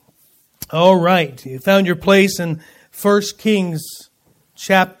All right, you found your place in 1 Kings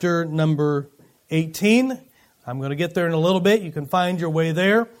chapter number 18. I'm going to get there in a little bit. You can find your way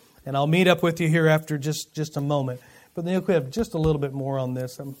there, and I'll meet up with you here after just a moment. But then you'll have just a little bit more on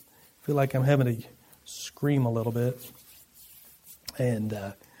this. I feel like I'm having to scream a little bit.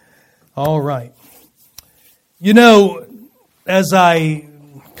 And all right. You know, as I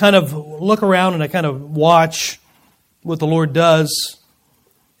kind of look around and I kind of watch what the Lord does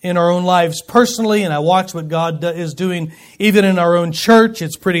in our own lives personally, and I watch what God is doing even in our own church,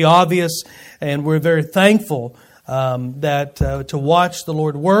 it's pretty obvious, and we're very thankful that to watch the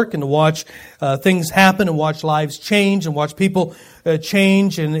Lord work and to watch things happen and watch lives change and watch people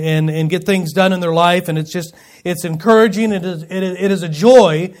change and get things done in their life. And it's encouraging. It is a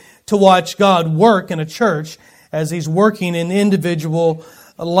joy to watch God work in a church as He's working in individual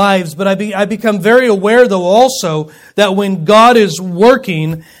lives. But I become very aware, though, also that when God is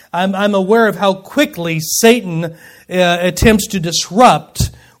working, I'm aware of how quickly Satan attempts to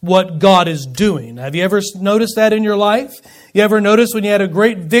disrupt what God is doing. Have you ever noticed that in your life? You ever notice when you had a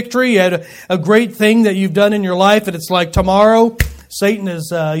great victory, you had a great thing that you've done in your life, and it's like tomorrow, Satan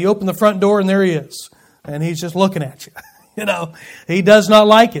is, you open the front door and there he is. And he's just looking at you. You know, he does not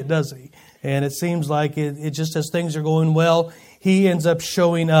like it, does he? And it seems like it just as things are going well, he ends up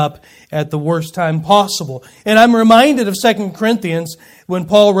showing up at the worst time possible. And I'm reminded of 2 Corinthians when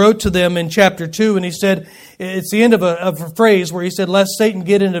Paul wrote to them in chapter 2, and he said, it's the end of a phrase where he said, lest Satan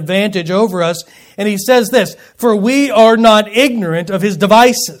get an advantage over us. And he says this, for we are not ignorant of his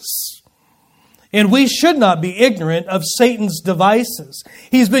devices. And we should not be ignorant of Satan's devices.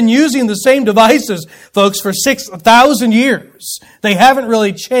 He's been using the same devices, folks, for 6,000 years. They haven't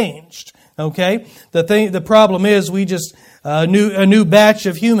really changed. Okay? The problem is we just a new batch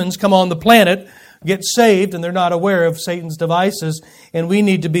of humans come on the planet, get saved, and they're not aware of Satan's devices. And we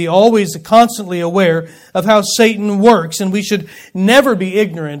need to be always constantly aware of how Satan works. And we should never be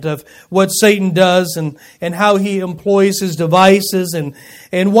ignorant of what Satan does and how he employs his devices.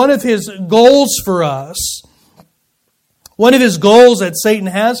 And one of his goals for us, one of his goals that Satan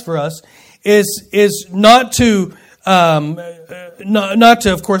has for us is not to,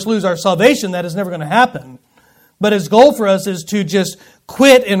 of course, lose our salvation. That is never going to happen. But his goal for us is to just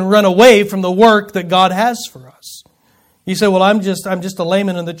quit and run away from the work that God has for us. You say, well, I'm just a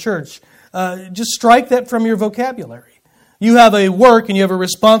layman in the church. Just strike that from your vocabulary. You have a work and you have a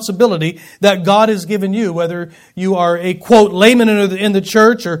responsibility that God has given you, whether you are a, quote, layman in the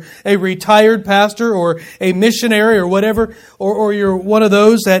church or a retired pastor or a missionary or whatever, or you're one of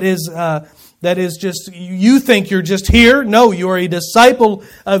those that is just, you think you're just here. No, you are a disciple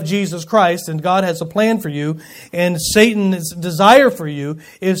of Jesus Christ, and God has a plan for you. And Satan's desire for you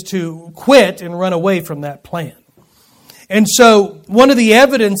is to quit and run away from that plan. And so, one of the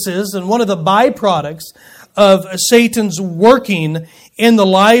evidences and one of the byproducts of Satan's working in the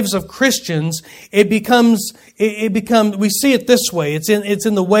lives of Christians, we see it this way. It's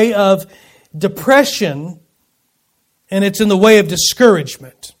in the way of depression, and it's in the way of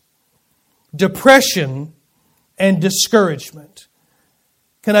discouragement. Depression and discouragement.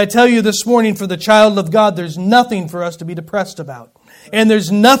 Can I tell you this morning, for the child of God, there's nothing for us to be depressed about. And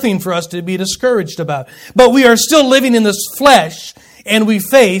there's nothing for us to be discouraged about. But we are still living in this flesh, and we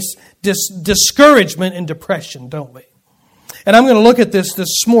face discouragement and depression, don't we? And I'm going to look at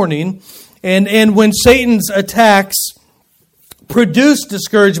this morning. And when Satan's attacks produce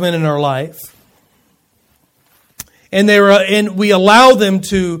discouragement in our life, and we allow them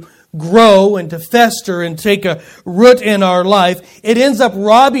to grow and to fester and take a root in our life, it ends up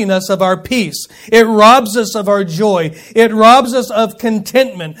robbing us of our peace. It robs us of our joy. It robs us of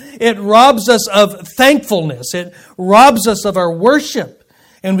contentment. It robs us of thankfulness. It robs us of our worship.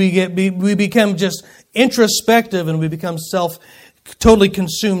 And we become just introspective, and we become totally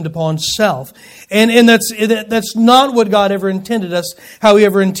consumed upon self. And that's not what God ever intended us, how He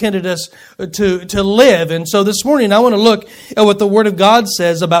ever intended us to live. And so this morning I want to look at what the Word of God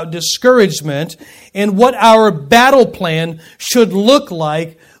says about discouragement and what our battle plan should look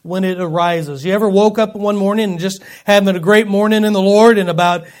like when it arises. You ever woke up one morning and just having a great morning in the Lord, and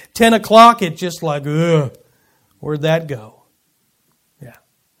about 10 o'clock it's just like, ugh, where'd that go?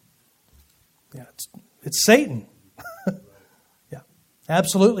 Yeah, it's Satan.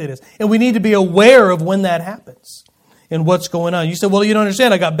 Absolutely it is. And we need to be aware of when that happens and what's going on. You say, well, you don't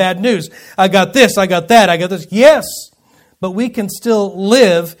understand. I got bad news. I got this. I got that. I got this. Yes, but we can still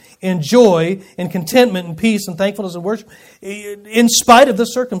live in joy and contentment and peace and thankfulness and worship in spite of the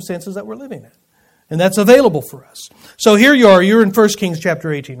circumstances that we're living in. And that's available for us. So here you are. You're in 1 Kings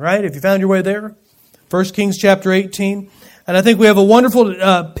chapter 18, right? Have you found your way there? 1 Kings chapter 18. And I think we have a wonderful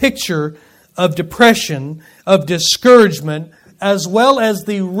picture of depression, of discouragement, as well as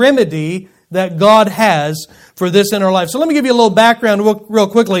the remedy that God has for this in our life. So let me give you a little background real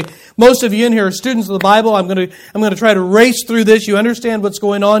quickly. Most of you in here are students of the Bible. I'm going to try to race through this. You understand what's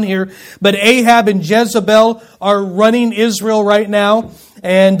going on here. But Ahab and Jezebel are running Israel right now.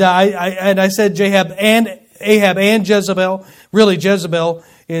 And I said Ahab and Jezebel. Really, Jezebel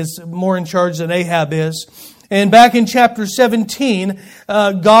is more in charge than Ahab is. And back in chapter 17,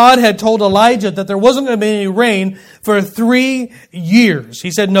 God had told Elijah that there wasn't going to be any rain for 3 years. He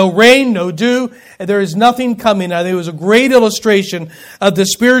said, no rain, no dew, and there is nothing coming. I think it was a great illustration of the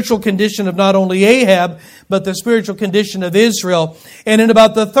spiritual condition of not only Ahab, but the spiritual condition of Israel. And in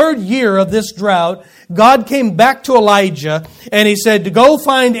about the 3rd year of this drought, God came back to Elijah and he said, to go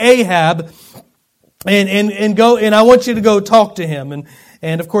find Ahab and go, and I want you to go talk to him.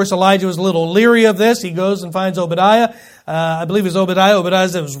 And of course, Elijah was a little leery of this. He goes and finds Obadiah. I believe it was Obadiah.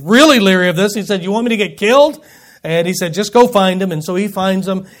 Obadiah was really leery of this. He said, you want me to get killed? And he said, just go find him. And so he finds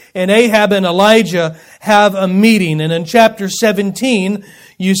him. And Ahab and Elijah have a meeting. And in chapter 17,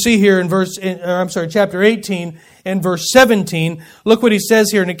 you see here chapter 18 and verse 17, look what he says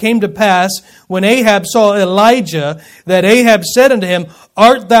here. And it came to pass, when Ahab saw Elijah, that Ahab said unto him,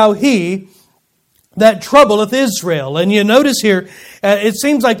 art thou he that troubleth Israel? And you notice here, it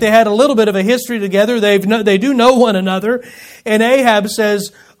seems like they had a little bit of a history together. They do know one another. And Ahab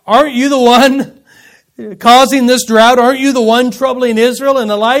says, aren't you the one causing this drought? Aren't you the one troubling Israel?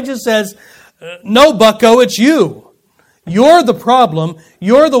 And Elijah says, no, bucko, it's you. You're the problem.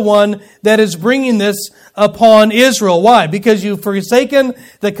 You're the one that is bringing this upon Israel. Why? Because you've forsaken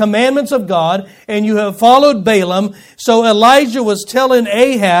the commandments of God and you have followed Balaam. So Elijah was telling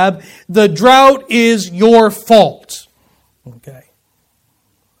Ahab, the drought is your fault. Okay.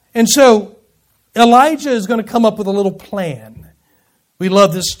 And so Elijah is going to come up with a little plan. We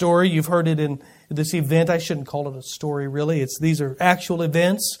love this story. You've heard it in this event. I shouldn't call it a story, really. These are actual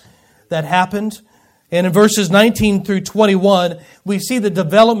events that happened. And in verses 19 through 21, we see the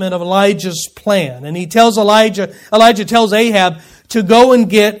development of Elijah's plan. And he tells Elijah tells Ahab to go and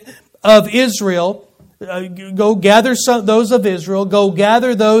get of Israel, go gather those of Israel, go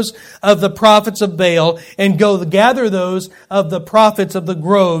gather those of the prophets of Baal, and go gather those of the prophets of the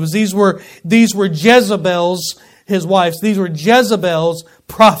groves. These were Jezebel's, his wives. These were Jezebel's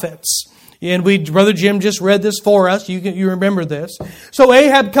prophets. And Brother Jim just read this for us. You remember this. So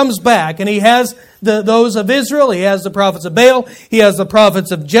Ahab comes back, and he has those of Israel. He has the prophets of Baal. He has the prophets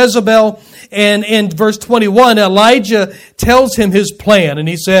of Jezebel. And in verse 21, Elijah tells him his plan. And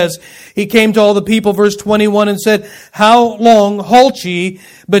he says, he came to all the people, verse 21, and said, how long halt ye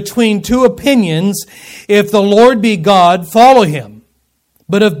between two opinions? If the Lord be God, follow him.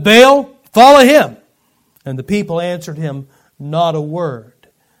 But if Baal, follow him. And the people answered him not a word.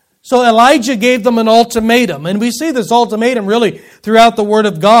 So Elijah gave them an ultimatum. And we see this ultimatum really throughout the Word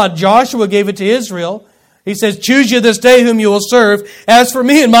of God. Joshua gave it to Israel. He says, choose you this day whom you will serve. As for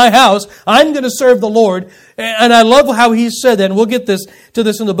me and my house, I'm going to serve the Lord. And I love how he said that. And we'll get to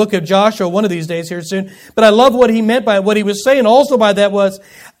this in the book of Joshua one of these days here soon. But I love what he meant by it. What he was saying also by that was,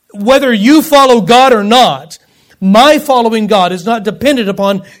 whether you follow God or not, my following God is not dependent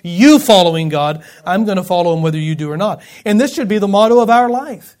upon you following God. I'm going to follow Him whether you do or not. And this should be the motto of our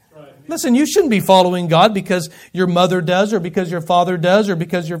life. Listen, you shouldn't be following God because your mother does, or because your father does, or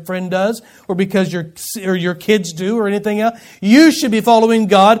because your friend does, or because your kids do, or anything else. You should be following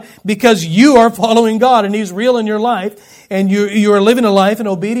God because you are following God, and He's real in your life, and you are living a life in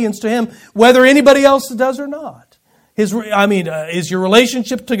obedience to Him, whether anybody else does or not. Is your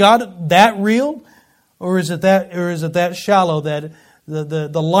relationship to God that real, or is it that shallow that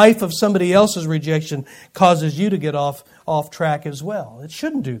the life of somebody else's rejection causes you to get off track as well? It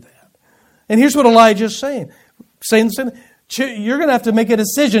shouldn't do that. And here's what Elijah is saying. You're going to have to make a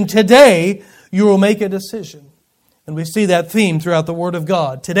decision. Today, you will make a decision. And we see that theme throughout the Word of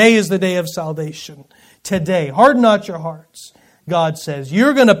God. Today is the day of salvation. Today. Harden not your hearts. God says,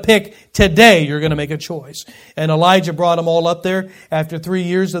 you're going to pick today, you're going to make a choice. And Elijah brought them all up there after 3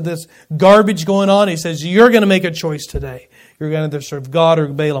 years of this garbage going on. He says, you're going to make a choice today. You're going to either serve God or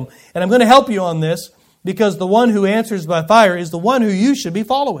Balaam. And I'm going to help you on this because the one who answers by fire is the one who you should be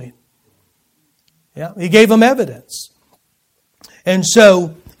following. Yeah, he gave them evidence. And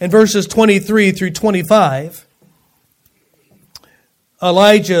so, in verses 23 through 25,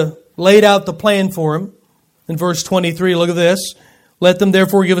 Elijah laid out the plan for him. In verse 23, look at this. Let them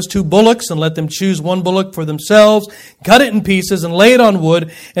therefore give us 2 bullocks, and let them choose 1 bullock for themselves, cut it in pieces, and lay it on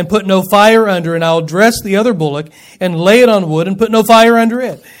wood, and put no fire under, and I'll dress the other bullock, and lay it on wood, and put no fire under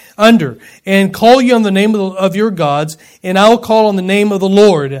it. under, and call ye on the name of your gods, and I will call on the name of the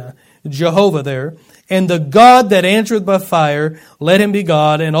Lord, Jehovah there, and the God that answereth by fire, let him be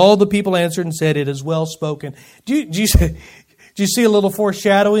God. And all the people answered and said, it is well spoken. Do you see a little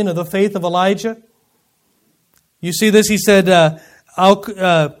foreshadowing of the faith of Elijah? You see this? He said, I'll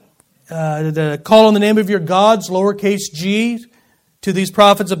call on the name of your gods, lowercase g, to these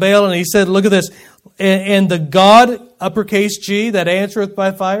prophets of Baal. And he said, look at this. And the God, uppercase G, that answereth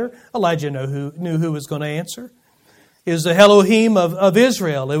by fire, Elijah knew who was going to answer. It was the Elohim of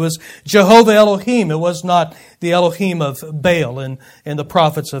Israel. It was Jehovah Elohim. It was not the Elohim of Baal and the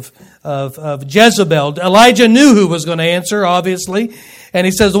prophets of Jezebel. Elijah knew who was going to answer, obviously. And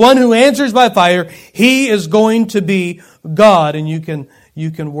he says, the one who answers by fire, he is going to be God, and you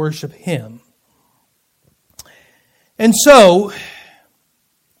can worship him. And so,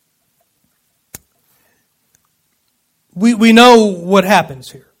 we know what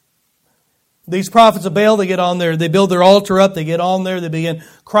happens here. These prophets of Baal, they get on there, they build their altar up, they get on there, they begin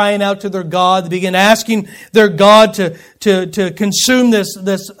crying out to their God, they begin asking their God to consume this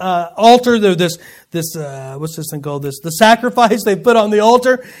altar, this what's this thing called? The sacrifice they put on the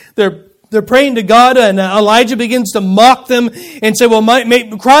altar. They're praying to God, and Elijah begins to mock them and say, well,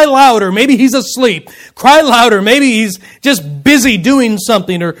 cry louder. Maybe he's asleep. Cry louder. Maybe he's just busy doing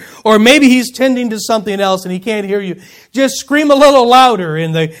something, or maybe he's tending to something else and he can't hear you. Just scream a little louder.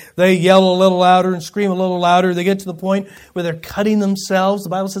 And they yell a little louder and scream a little louder. They get to the point where they're cutting themselves. The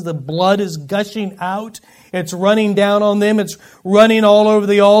Bible says the blood is gushing out. It's running down on them. It's running all over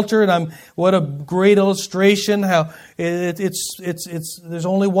the altar. And what a great illustration how there's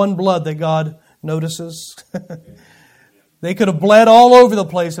only one blood that God notices. They could have bled all over the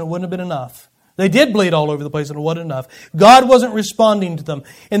place and it wouldn't have been enough. They did bleed all over the place and it wasn't enough. God wasn't responding to them.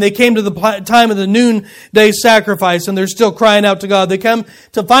 And they came to the time of the noonday sacrifice and they're still crying out to God. They come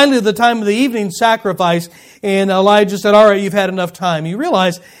to finally the time of the evening sacrifice and Elijah said, all right, you've had enough time. You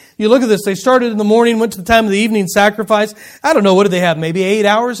realize, you look at this, they started in the morning, went to the time of the evening sacrifice. I don't know, what did they have? Maybe 8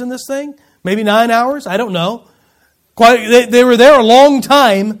 hours in this thing? Maybe 9 hours? I don't know. They were there a long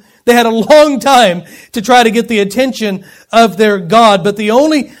time. They had a long time to try to get the attention of their God. But the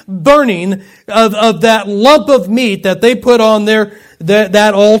only burning of that lump of meat that they put on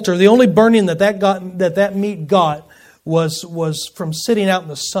that altar, the only burning that meat got was from sitting out in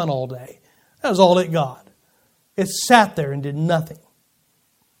the sun all day. That was all it got. It sat there and did nothing.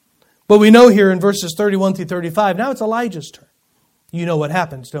 But we know here in verses 31 through 35, now it's Elijah's turn. You know what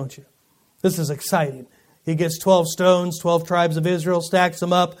happens, don't you? This is exciting. He gets 12 stones, 12 tribes of Israel, stacks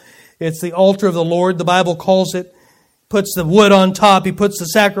them up. It's the altar of the Lord, the Bible calls it. Puts the wood on top. He puts the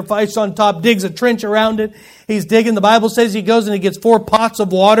sacrifice on top, digs a trench around it. He's digging. The Bible says he goes and he gets 4 pots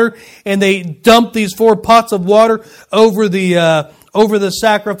of water, and they dump these 4 pots of water over the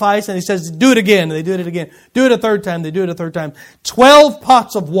sacrifice, and he says, do it again. And they do it again. Do it a third time. They do it a third time. 12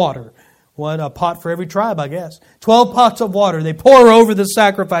 pots of water. A pot for every tribe, I guess. 12 pots of water. They pour over the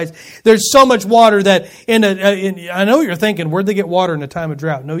sacrifice. There's so much water that I know you're thinking, where'd they get water in a time of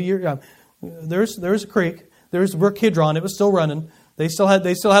drought? No, there's a creek. There's the Brook Kidron. It was still running. They still had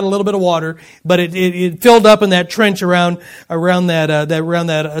a little bit of water, but it filled up in that trench around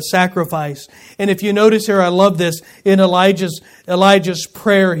that sacrifice. And if you notice here, I love this in Elijah's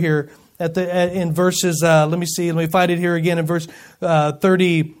prayer here in verses. Let me find it here again in verse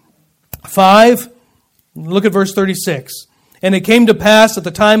 35. Look at verse 36. And it came to pass at the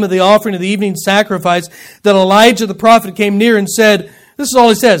time of the offering of the evening sacrifice that Elijah the prophet came near and said, this is all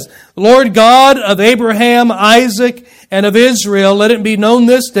he says, Lord God of Abraham, Isaac, and of Israel, let it be known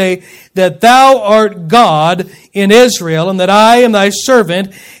this day that thou art God in Israel, and that I am thy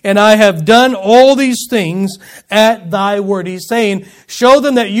servant, and I have done all these things at thy word. He's saying, show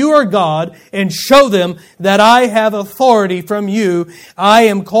them that you are God, and show them that I have authority from you. I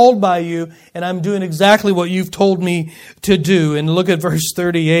am called by you, and I'm doing exactly what you've told me to do. And look at verse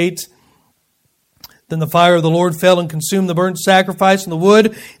 38. Then the fire of the Lord fell and consumed the burnt sacrifice and the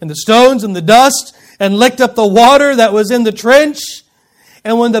wood and the stones and the dust and licked up the water that was in the trench.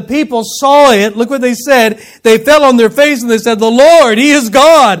 And when the people saw it, look what they said. They fell on their face and they said, the Lord, He is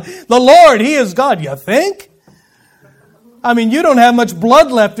God. The Lord, He is God. You think? I mean, you don't have much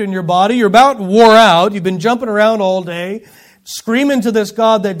blood left in your body. You're about wore out. You've been jumping around all day, screaming to this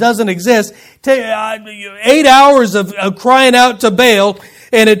God that doesn't exist. 8 hours of crying out to Baal.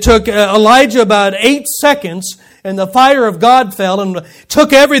 And it took Elijah about 8 seconds, and the fire of God fell and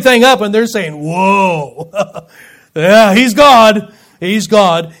took everything up. And they're saying, whoa, yeah, He's God. He's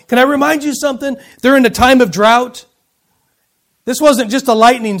God. Can I remind you something? They're in a time of drought. This wasn't just a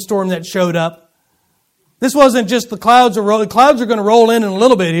lightning storm that showed up. This wasn't just the clouds are rolling. The clouds are going to roll in a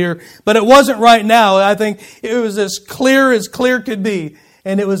little bit here, but it wasn't right now. I think it was as clear could be.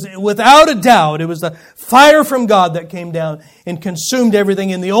 And it was without a doubt, it was the fire from God that came down and consumed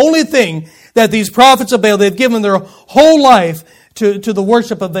everything. And the only thing that these prophets of Baal, they've given their whole life to the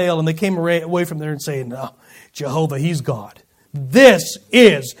worship of Baal, and they came away from there and saying, no, Jehovah, He's God. This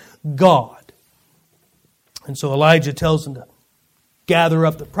is God. And so Elijah tells them to gather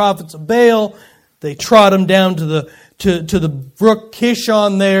up the prophets of Baal. They trot them down to the brook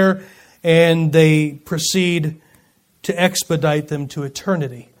Kishon there, and they proceed to expedite them to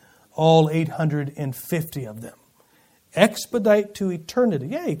eternity. All 850 of them. Expedite to eternity.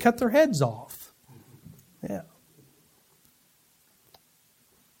 Yeah, he cut their heads off. Yeah.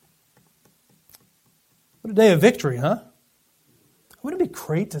 What a day of victory, huh? Wouldn't it be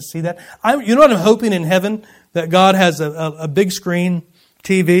great to see that? You know what I'm hoping in heaven? That God has a big screen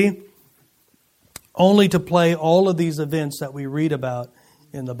TV only to play all of these events that we read about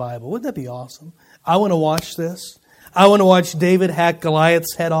in the Bible. Wouldn't that be awesome? I want to watch this. I want to watch David hack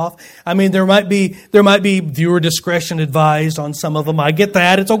Goliath's head off. I mean, there might be viewer discretion advised on some of them. I get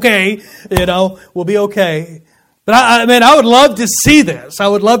that. It's okay. We'll be okay. But I would love to see this. I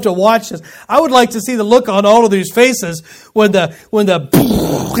would love to watch this. I would like to see the look on all of these faces when the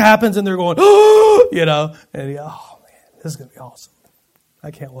happens and they're going, oh, oh man, this is going to be awesome.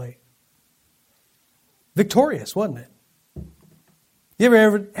 I can't wait. Victorious, wasn't it?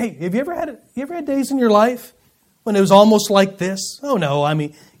 Have you ever had days in your life when it was almost like this? Oh no,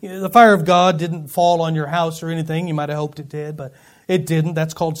 the fire of God didn't fall on your house or anything. You might have hoped it did, but it didn't.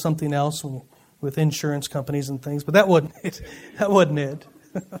 That's called something else with insurance companies and things. But that wasn't it. That wasn't it.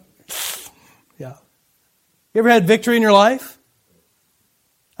 Yeah. You ever had victory in your life?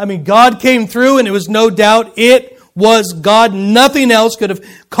 God came through, and it was no doubt it was God. Nothing else could have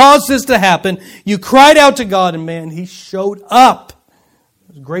caused this to happen. You cried out to God, and man, He showed up. It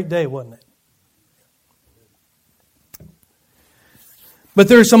was a great day, wasn't it? But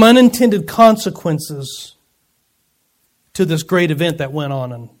there are some unintended consequences to this great event that went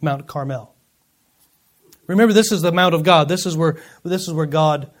on Mount Carmel. Remember, this is the Mount of God. This is where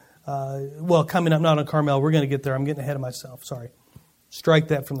God, coming up, not on Carmel. We're going to get there. I'm getting ahead of myself. Sorry. Strike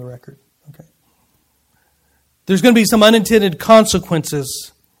that from the record. Okay. There's going to be some unintended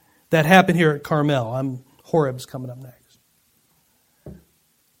consequences that happen here at Carmel. Horeb's coming up next.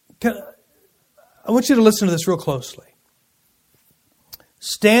 I want you to listen to this real closely.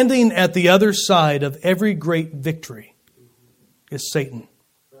 Standing at the other side of every great victory is Satan.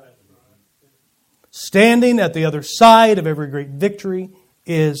 Standing at the other side of every great victory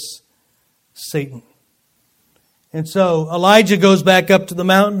is Satan. And so Elijah goes back up to the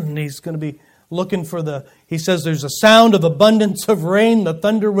mountain, and he's going to be looking for he says there's a sound of abundance of rain. The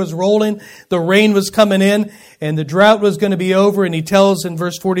thunder was rolling. The rain was coming in, and the drought was going to be over. And he tells, in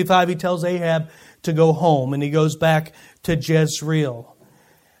verse 45, he tells Ahab to go home, and he goes back to Jezreel.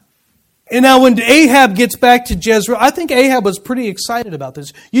 And now when Ahab gets back to Jezreel, I think Ahab was pretty excited about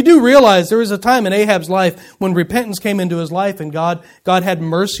this. You do realize there was a time in Ahab's life when repentance came into his life, and God had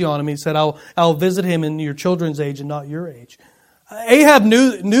mercy on him. He said, I'll visit him in your children's age and not your age. Ahab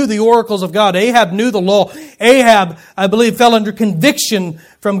knew the oracles of God. Ahab knew the law. Ahab, I believe, fell under conviction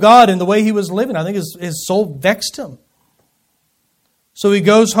from God in the way he was living. I think his soul vexed him. So he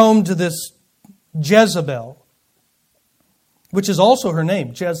goes home to this Jezebel, which is also her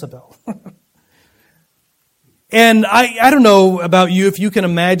name, Jezebel. And I don't know about you, if you can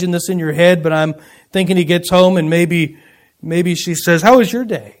imagine this in your head, but I'm thinking he gets home and maybe she says, "How was your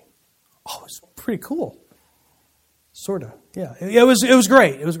day?" "Oh, it was pretty cool." Sort of, yeah. It was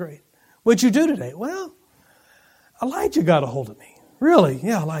great. It was great. "What'd you do today?" "Well, Elijah got a hold of me." "Really?"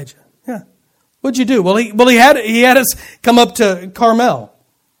 "Yeah, Elijah. Yeah." "What'd you do?" Well, he had us come up to Carmel."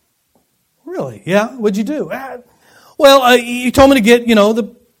 "Really?" "Yeah." "What'd you do?" "Well, you told me to get,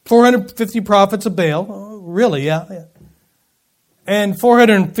 the 450 prophets of Baal." "Oh, really?" Yeah. "And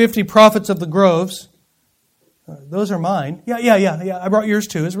 450 prophets of the groves." "Those are mine." Yeah. I brought yours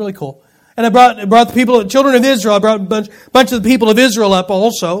too. It's really cool. "And I brought the people, children of Israel. I brought a bunch of the people of Israel up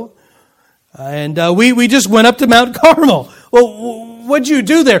also. And we just went up to Mount Carmel." "Well, what'd you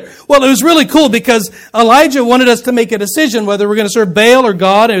do there?" "Well, it was really cool because Elijah wanted us to make a decision whether we're going to serve Baal or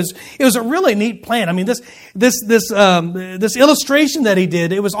God." It was a really neat plan. I mean, this illustration that he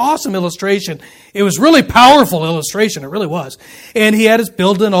did, it was awesome illustration. It was really powerful illustration. It really was. And he had us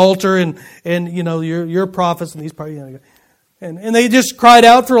build an altar and your prophets and these and they just cried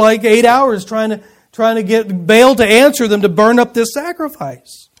out for like 8 hours trying to get Baal to answer them to burn up this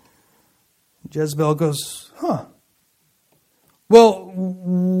sacrifice. Jezebel goes, Well,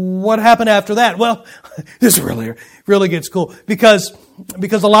 what happened after that? Well, this really gets cool because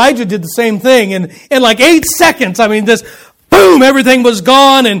Elijah did the same thing, and in like 8 seconds, I mean, this boom, everything was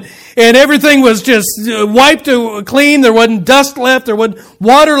gone, and everything was just wiped clean. There wasn't dust left, there wasn't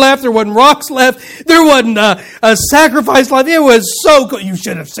water left, there wasn't rocks left, there wasn't a sacrifice left. It was so cool. You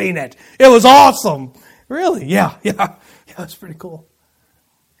should have seen it. It was awesome. Really? Yeah, it was pretty cool.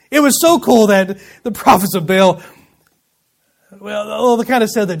 It was so cool that the prophets of Baal, well, they kind of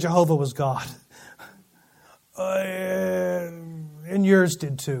said that Jehovah was God. And yours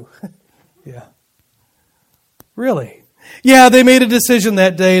did too. Yeah. Really? Yeah, they made a decision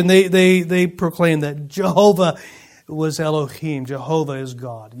that day, and they proclaimed that Jehovah was Elohim. Jehovah is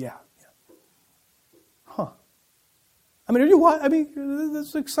God. Yeah. Huh. I mean,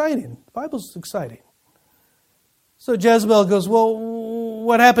 that's exciting. The Bible's exciting. So Jezebel goes, well,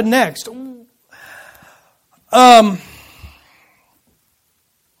 what happened next?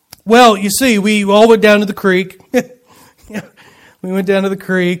 Well, you see, we all went down to the creek. We went down to the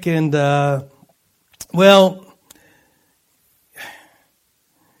creek, and,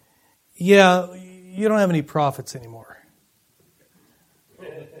 yeah, you don't have any prophets anymore.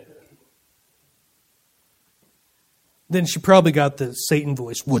 Then she probably got the Satan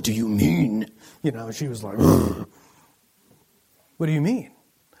voice. What do you mean? She was like, ugh. What do you mean?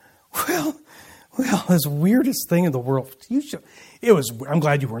 Well, it's the weirdest thing in the world. I'm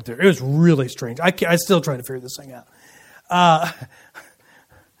glad you weren't there. It was really strange. I still try to figure this thing out.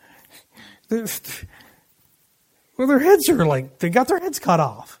 Their heads are they got their heads cut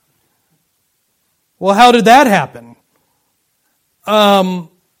off. Well, how did that happen?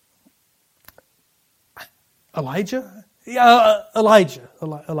 Elijah? Yeah, Elijah.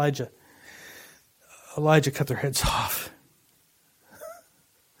 Elijah cut their heads off.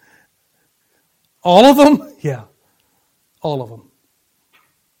 All of them? Yeah, all of them.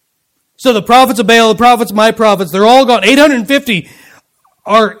 So the prophets of Baal, the prophets, my prophets, they're all gone. 850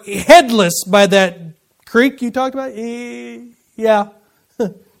 are headless by that creek you talked about? Yeah.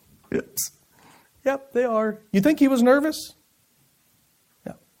 Yep, they are. You think he was nervous?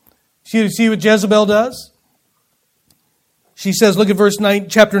 Yeah. See what Jezebel does? She says, look at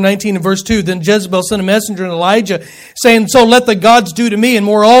chapter 19 and verse 2. Then Jezebel sent a messenger to Elijah, saying, so let the gods do to me and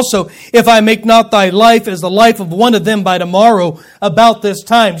more also, if I make not thy life as the life of one of them by tomorrow about this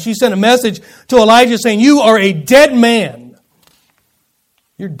time. She sent a message to Elijah saying, you are a dead man.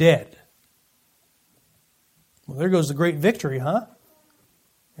 You're dead. Well, there goes the great victory, huh?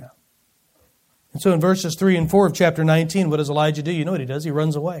 Yeah. And so in verses 3 and 4 of chapter 19, what does Elijah do? You know what he does? He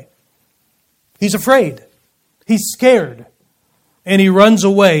runs away. He's afraid. He's scared. And he runs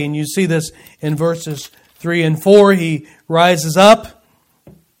away. And you see this in verses 3 and 4. He rises up.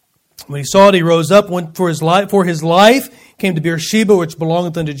 When he saw it, he rose up, went for his life, came to Beersheba, which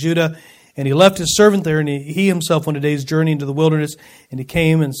belongeth unto Judah. And he left his servant there, and he himself went a day's journey into the wilderness. And he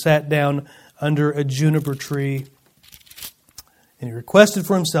came and sat down under a juniper tree. And he requested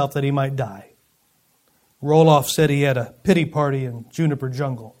for himself that he might die. Roloff said he had a pity party in Juniper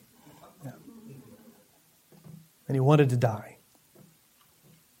Jungle. Yeah. And he wanted to die.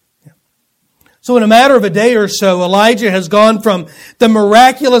 So in a matter of a day or so, Elijah has gone from the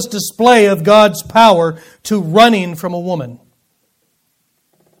miraculous display of God's power to running from a woman.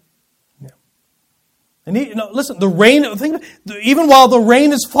 Yeah. And listen, the rain, even while the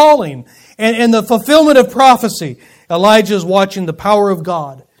rain is falling and the fulfillment of prophecy, Elijah is watching the power of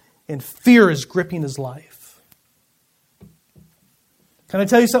God and fear is gripping his life. Can I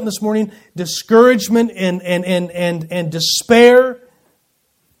tell you something this morning? Discouragement and despair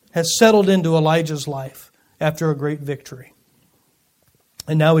has settled into Elijah's life after a great victory.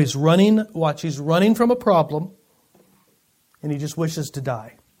 And now he's running, he's running from a problem, and he just wishes to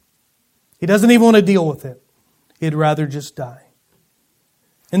die. He doesn't even want to deal with it. He'd rather just die.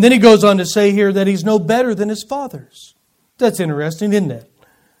 And then he goes on to say here that he's no better than his fathers. That's interesting, isn't it?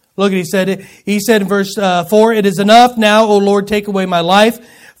 Look, he said in verse 4, it is enough now, O Lord, take away my life,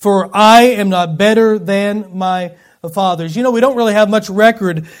 for I am not better than my fathers. We don't really have much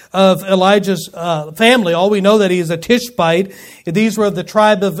record of Elijah's family. All we know that he is a Tishbite. These were of the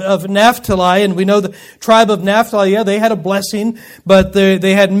tribe of Naphtali, and we know the tribe of Naphtali, they had a blessing, but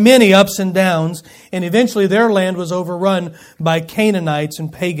they had many ups and downs, and eventually their land was overrun by Canaanites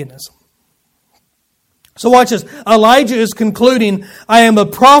and paganism. So watch this. Elijah is concluding, I am a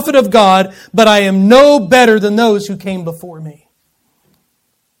prophet of God, but I am no better than those who came before me.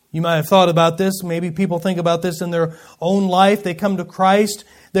 You might have thought about this. Maybe people think about this in their own life. They come to Christ.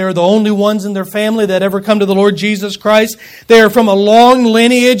 They are the only ones in their family that ever come to the Lord Jesus Christ. They are from a long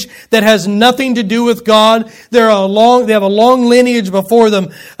lineage that has nothing to do with God. They have a long lineage before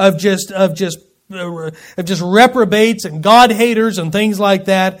them of just reprobates and God haters and things like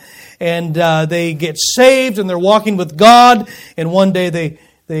that. And they get saved and they're walking with God. And one day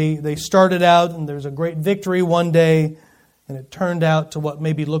they started out and there's a great victory one day, and it turned out to what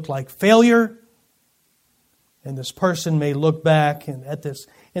maybe looked like failure. And this person may look back and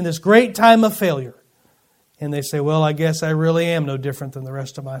in this great time of failure, and they say, well, I guess I really am no different than the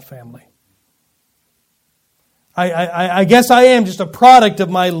rest of my family. I guess I am just a product of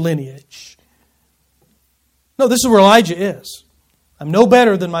my lineage. No, this is where Elijah is. I'm no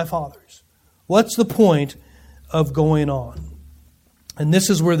better than my fathers. What's the point of going on? And this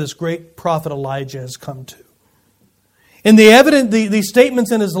is where this great prophet Elijah has come to. And the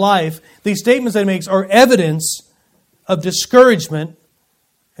statements in his life, these statements that he makes are evidence of discouragement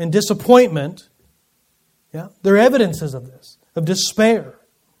and disappointment. Yeah, they're evidences of this, of despair.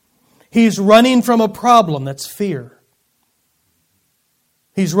 He's running from a problem that's fear.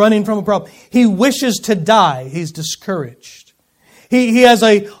 He's running from a problem. He wishes to die. He's discouraged. He has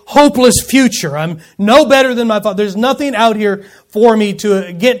a hopeless future. I'm no better than my father. There's nothing out here for me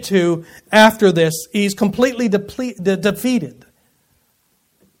to get to after this. He's completely defeated.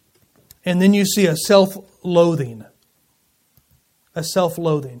 And then you see a self-loathing. A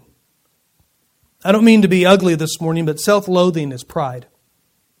self-loathing. I don't mean to be ugly this morning, but self-loathing is pride.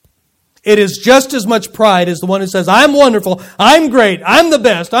 It is just as much pride as the one who says, I'm wonderful, I'm great, I'm the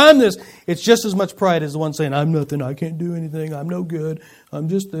best, I'm this. It's just as much pride as the one saying, I'm nothing, I can't do anything, I'm no good, I'm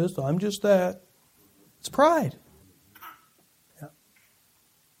just this, I'm just that. It's pride. Yeah.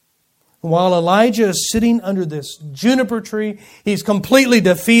 While Elijah is sitting under this juniper tree, he's completely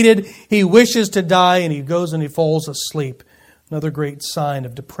defeated, he wishes to die, and he goes and he falls asleep. Another great sign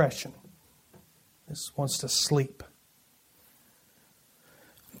of depression. He wants to sleep.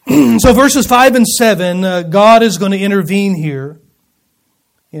 So verses 5 and 7, God is going to intervene here.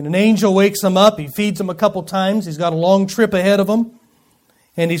 And an angel wakes him up. He feeds him a couple times. He's got a long trip ahead of him.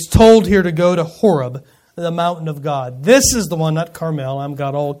 And he's told here to go to Horeb, the mountain of God. This is the one, not Carmel. I'm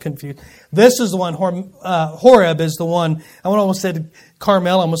got all confused. This is the one. Horeb is the one. I almost said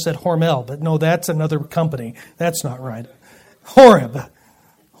Carmel. I almost said Hormel. But no, that's another company. That's not right. Horeb.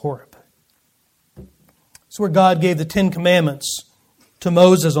 It's where God gave the 10 Commandments to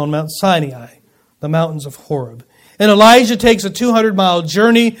Moses on Mount Sinai, the mountains of Horeb. And Elijah takes a 200-mile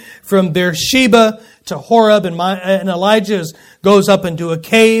journey from Beersheba to Horeb, and Elijah goes up into a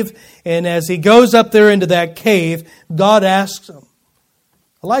cave, and as he goes up there into that cave, God asks him,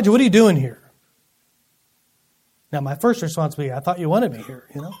 Elijah, what are you doing here? Now, my first response would be, I thought you wanted me here,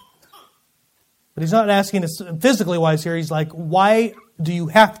 But he's not asking us physically why he's here. He's like, why do you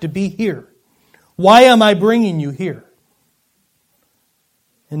have to be here? Why am I bringing you here?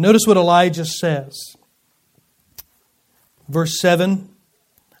 And notice what Elijah says. Verse 10.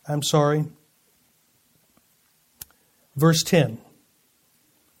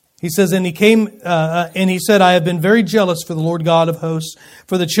 He says, and he came and he said, I have been very jealous for the Lord God of hosts,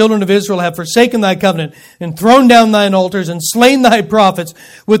 for the children of Israel have forsaken thy covenant, and thrown down thine altars, and slain thy prophets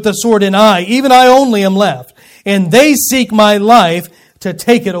with the sword, and I, even I only, am left, and they seek my life to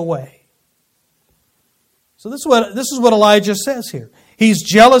take it away. So this is what Elijah says here. He's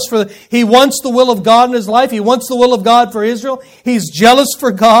jealous he wants the will of God in his life. He wants the will of God for Israel. He's jealous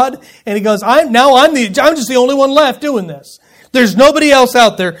for God. And he goes, I'm just the only one left doing this. There's nobody else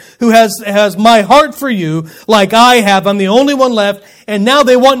out there who has my heart for you like I have. I'm the only one left. And now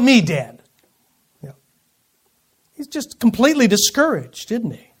they want me dead. Yeah. He's just completely discouraged,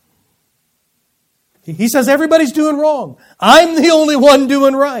 isn't he? He says everybody's doing wrong. I'm the only one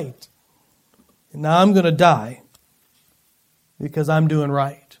doing right. And now I'm going to die because I'm doing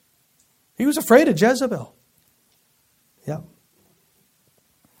right. He was afraid of Jezebel. Yeah.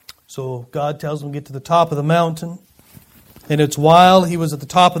 So God tells him to get to the top of the mountain. And it's while he was at the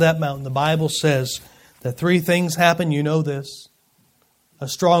top of that mountain, the Bible says that 3 things happened. You know this. A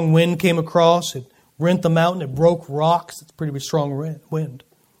strong wind came across. It rent the mountain. It broke rocks. It's a pretty strong wind.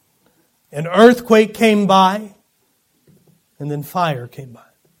 An earthquake came by. And then fire came by.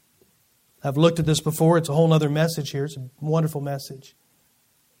 I've looked at this before. It's a whole other message here. It's a wonderful message.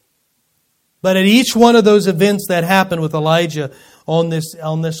 But at each one of those events that happened with Elijah on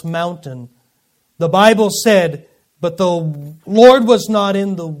this mountain, the Bible said, but the Lord was not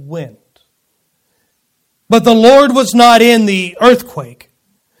in the wind. But the Lord was not in the earthquake.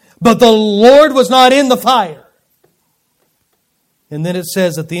 But the Lord was not in the fire. And then it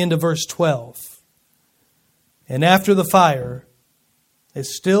says at the end of verse 12, and after the fire, A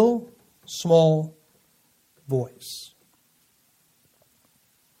still, small voice.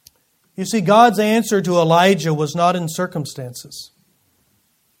 You see, God's answer to Elijah was not in circumstances.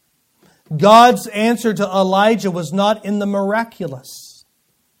 God's answer to Elijah was not in the miraculous.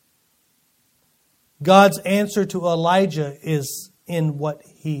 God's answer to Elijah is in what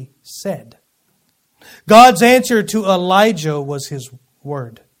he said. God's answer to Elijah was His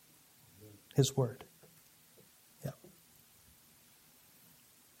word. His word. Yeah.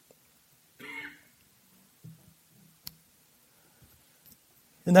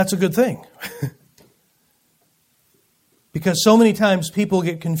 And that's a good thing. Because so many times people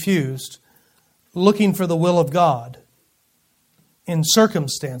get confused looking for the will of God in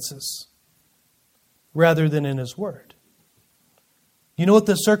circumstances rather than in His Word. You know what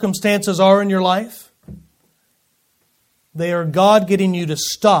the circumstances are in your life? They are God getting you to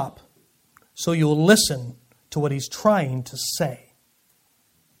stop so you'll listen to what He's trying to say.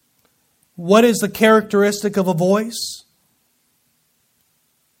 What is the characteristic of a voice?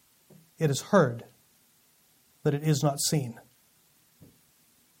 It is heard, but it is not seen.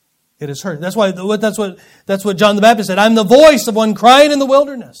 It is heard. That's what John the Baptist said. I'm the voice of one crying in the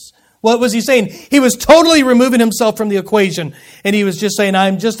wilderness. What was he saying? He was totally removing himself from the equation, and he was just saying,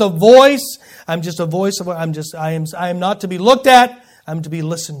 "I'm just a voice. I'm just a voice of. I am not to be looked at. I'm to be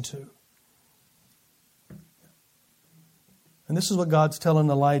listened to." And this is what God's telling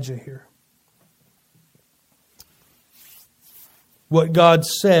Elijah here. What God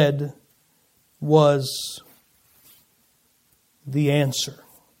said was the answer.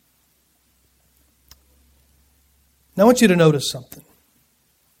 Now I want you to notice something.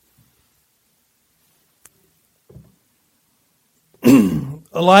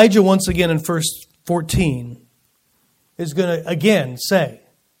 Elijah, once again in verse 14, is going to again say,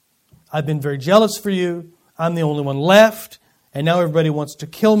 I've been very jealous for you. I'm the only one left. And now everybody wants to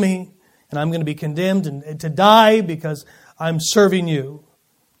kill me. And I'm going to be condemned and to die because I'm serving you.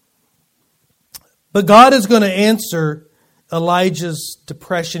 But God is going to answer Elijah's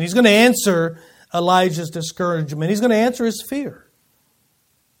depression. He's going to answer Elijah's discouragement. He's going to answer his fear.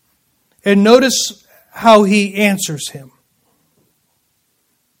 And notice how He answers him.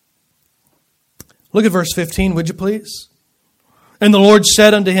 Look at verse 15, would you please? And the Lord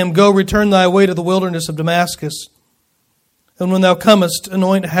said unto him, Go, return thy way to the wilderness of Damascus. And when thou comest,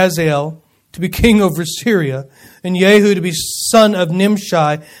 anoint Hazael to be king over Syria, and Jehu to be the son of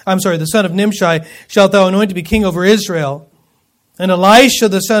Nimshi shalt thou anoint to be king over Israel. And Elisha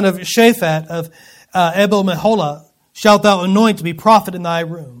the son of Shaphat of Abel-Meholah shalt thou anoint to be prophet in thy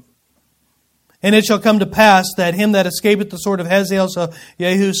room. And it shall come to pass that him that escapeth the sword of Hazael shall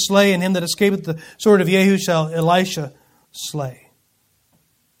Jehu slay, and him that escapeth the sword of Jehu shall Elisha slay.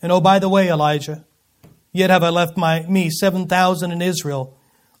 And by the way, Elijah, yet have I left me 7,000 in Israel,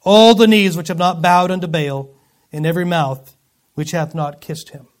 all the knees which have not bowed unto Baal, and every mouth which hath not kissed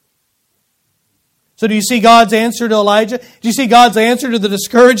him. So do you see God's answer to Elijah? Do you see God's answer to the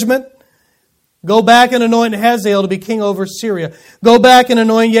discouragement? Go back and anoint Hazael to be king over Syria. Go back and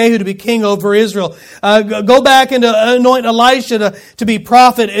anoint Jehu to be king over Israel. Go back and anoint Elisha to be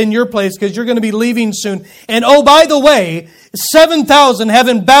prophet in your place because you're going to be leaving soon. And by the way, 7,000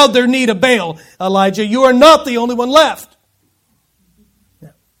 haven't bowed their knee to Baal, Elijah. You are not the only one left.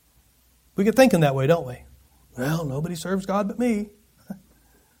 Yeah. We get thinking that way, don't we? Well, nobody serves God but me.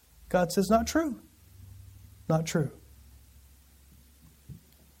 God says, not true. Not true.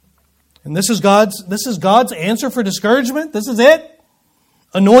 And this is God's answer for discouragement. This is it.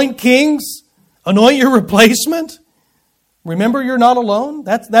 Anoint kings. Anoint your replacement. Remember, you're not alone.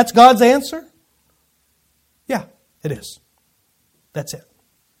 That's God's answer. Yeah, it is. That's it.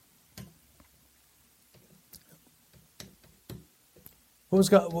 What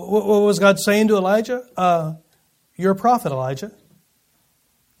was God saying to Elijah? You're a prophet, Elijah.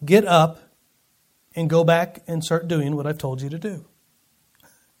 Get up and go back and start doing what I've told you to do.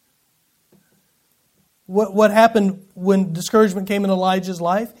 What happened when discouragement came in Elijah's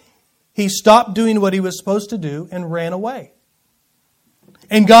life? He stopped doing what he was supposed to do and ran away.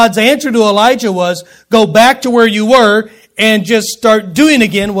 And God's answer to Elijah was, go back to where you were and just start doing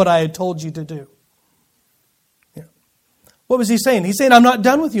again what I had told you to do. Yeah. What was he saying? He's saying, I'm not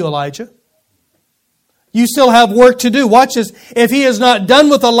done with you, Elijah. You still have work to do. Watch this. If he is not done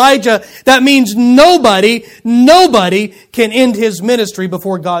with Elijah, that means nobody can end his ministry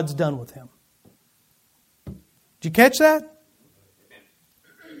before God's done with him. Did you catch that?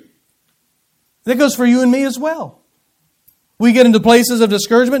 That goes for you and me as well. We get into places of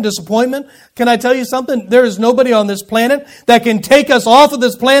discouragement, disappointment. Can I tell you something? There is nobody on this planet that can take us off of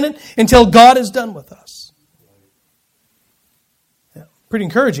this planet until God is done with us. Yeah. Pretty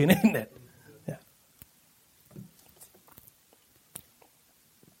encouraging, isn't it? Yeah.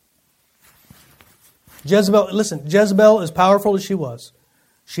 Jezebel, as powerful as she was,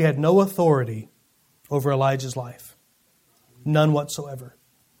 she had no authority over Elijah's life. None whatsoever.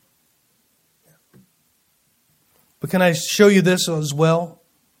 But can I show you this as well?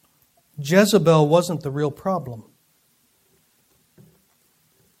 Jezebel wasn't the real problem.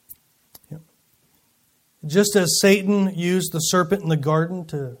 Just as Satan used the serpent in the garden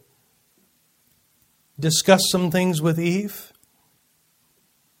to discuss some things with Eve,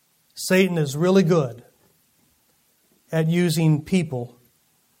 Satan is really good at using people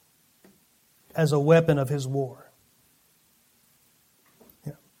as a weapon of his war.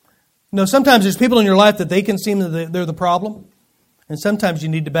 Yeah. Sometimes there's people in your life that they can seem that they're the problem. And sometimes you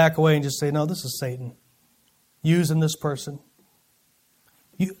need to back away and just say, no, this is Satan using this person.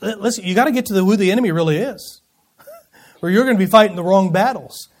 Listen, you got to get to who the enemy really is. Or you're going to be fighting the wrong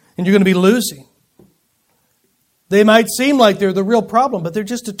battles. And you're going to be losing. They might seem like they're the real problem, but they're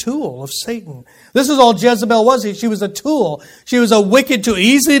just a tool of Satan. This is all Jezebel was. She was a tool. She was a wicked tool,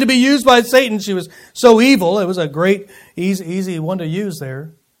 easy to be used by Satan. She was so evil. It was a great, easy one to use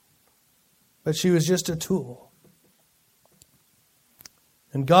there. But she was just a tool.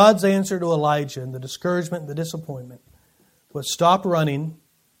 And God's answer to Elijah and the discouragement and the disappointment was stop running,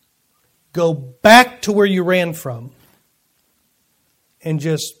 go back to where you ran from, and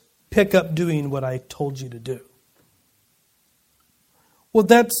just pick up doing what I told you to do. Well,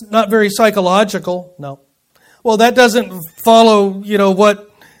 that's not very psychological. No. Well, that doesn't follow,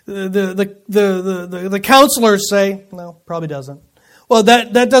 what the counselors say. No, probably doesn't. Well,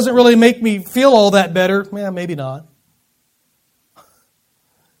 that doesn't really make me feel all that better. Yeah, maybe not.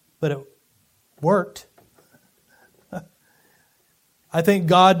 But it worked. I think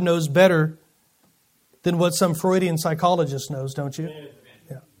God knows better than what some Freudian psychologist knows, don't you?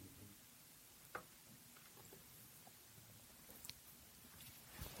 Yeah.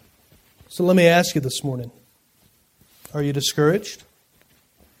 So let me ask you this morning, are you discouraged?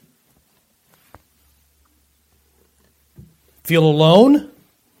 Feel alone?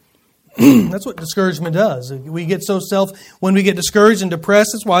 That's what discouragement does. We get when we get discouraged and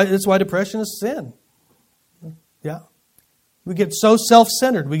depressed, that's why depression is sin. Yeah. We get so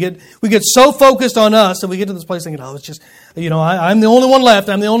self-centered. We get so focused on us, and we get to this place thinking, it's just, I'm the only one left.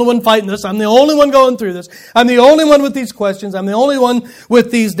 I'm the only one fighting this. I'm the only one going through this. I'm the only one with these questions. I'm the only one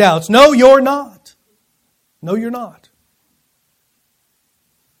with these doubts. No, you're not. No, you're not.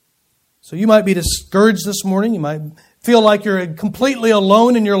 So you might be discouraged this morning. You might feel like you're completely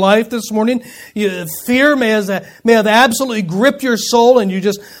alone in your life this morning. Fear may have absolutely gripped your soul, and you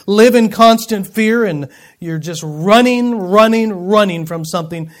just live in constant fear, and you're just running from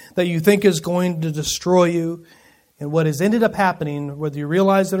something that you think is going to destroy you. And what has ended up happening, whether you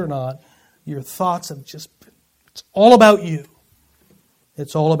realize it or not, your thoughts have it's all about you.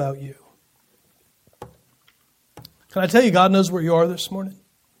 It's all about you. Can I tell you, God knows where you are this morning?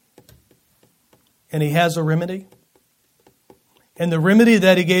 And He has a remedy. And the remedy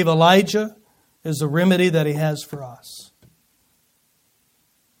that He gave Elijah is the remedy that He has for us.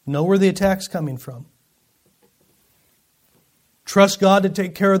 Know where the attack's coming from. Trust God to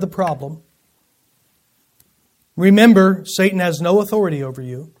take care of the problem. Remember, Satan has no authority over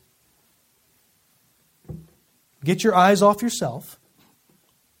you. Get your eyes off yourself.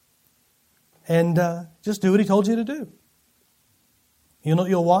 And just do what He told you to do. You know what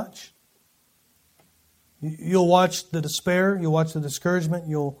you'll watch? You'll watch the despair, you'll watch the discouragement,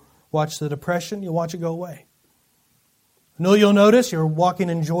 you'll watch the depression, you'll watch it go away. No, you'll notice you're walking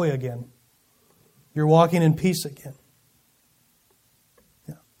in joy again. You're walking in peace again.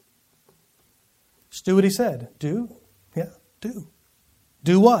 Yeah. Just do what He said. Do? Yeah, do.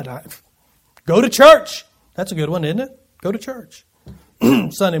 Do what? Go to church. That's a good one, isn't it? Go to church.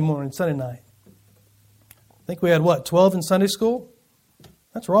 Sunday morning, Sunday night. I think we had 12 in Sunday school?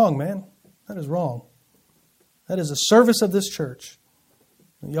 That's wrong, man. That is wrong. That is a service of this church.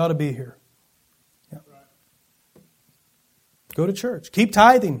 You ought to be here. Yeah. Go to church. Keep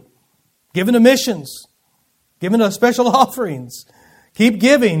tithing. Giving to missions. Giving to special offerings. Keep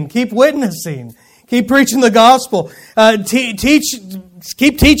giving. Keep witnessing. Keep preaching the gospel. Keep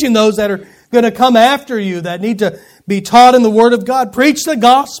teaching those that are going to come after you, that need to be taught in the Word of God. Preach the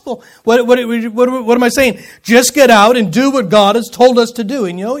gospel. What am I saying? Just get out and do what God has told us to do.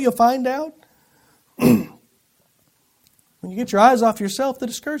 And you'll find out. When you get your eyes off yourself, the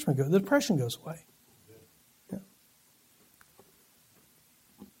depression goes away. Yeah.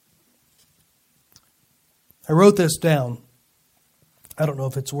 I wrote this down. I don't know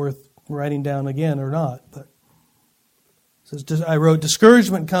if it's worth writing down again or not, but I wrote,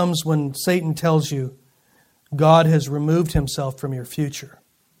 discouragement comes when Satan tells you God has removed himself from your future.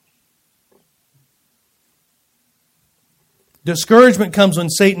 Discouragement comes when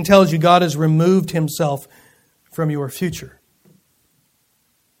Satan tells you God has removed himself from your future.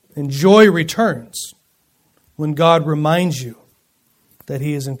 And joy returns when God reminds you that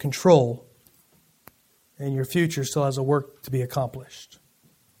He is in control and your future still has a work to be accomplished.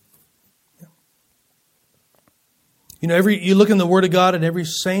 You know, you look in the Word of God, and every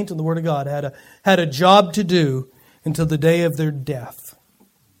saint in the Word of God had a job to do until the day of their death.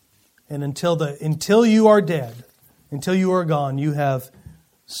 And until you are dead, until you are gone, you have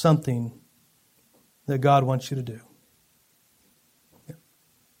something that God wants you to do. Yeah.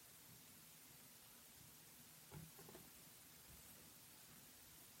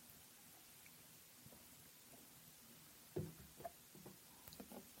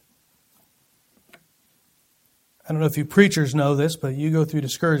 I don't know if you preachers know this, but you go through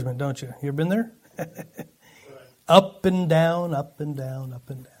discouragement, don't you? You ever been there? Up and down, up and down, up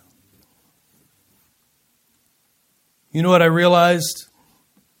and down. You know what I realized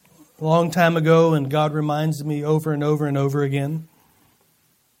a long time ago, and God reminds me over and over and over again?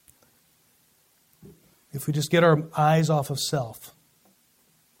 If we just get our eyes off of self.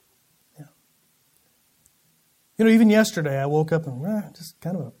 Yeah. You know, even yesterday I woke up and just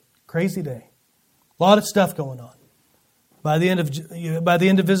kind of a crazy day. A lot of stuff going on. By the end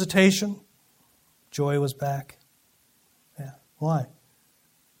of visitation, joy was back. Yeah. Why?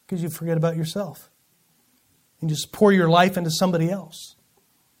 Because you forget about yourself. And just pour your life into somebody else.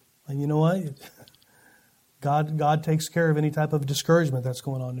 And you know what? God takes care of any type of discouragement that's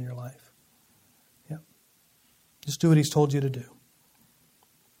going on in your life. Yeah. Just do what He's told you to do.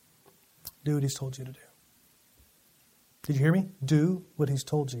 Do what He's told you to do. Did you hear me? Do what He's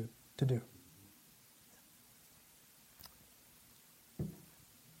told you to do.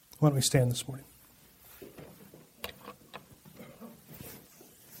 Why don't we stand this morning?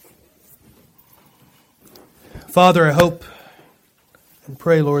 Father, I hope and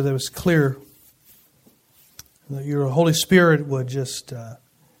pray, Lord, that it was clear that Your Holy Spirit would just,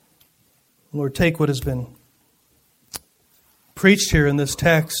 Lord, take what has been preached here in this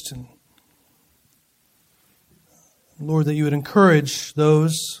text, and Lord, that You would encourage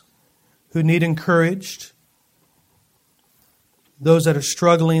those who need encouraged, those that are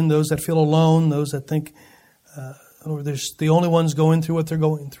struggling, those that feel alone, those that think, Lord, they're the only ones going through what they're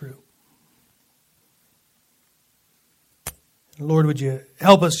going through. Lord, would You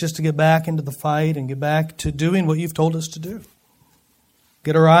help us just to get back into the fight and get back to doing what You've told us to do.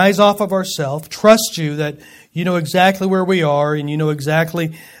 Get our eyes off of ourselves. Trust You that You know exactly where we are and You know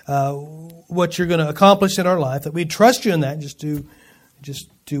exactly what You're going to accomplish in our life. That we trust You in that and just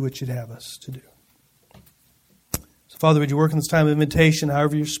do what You'd have us to do. So, Father, would You work in this time of invitation,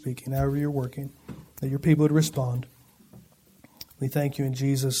 however You're speaking, however You're working, that Your people would respond. We thank You in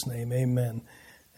Jesus' name. Amen.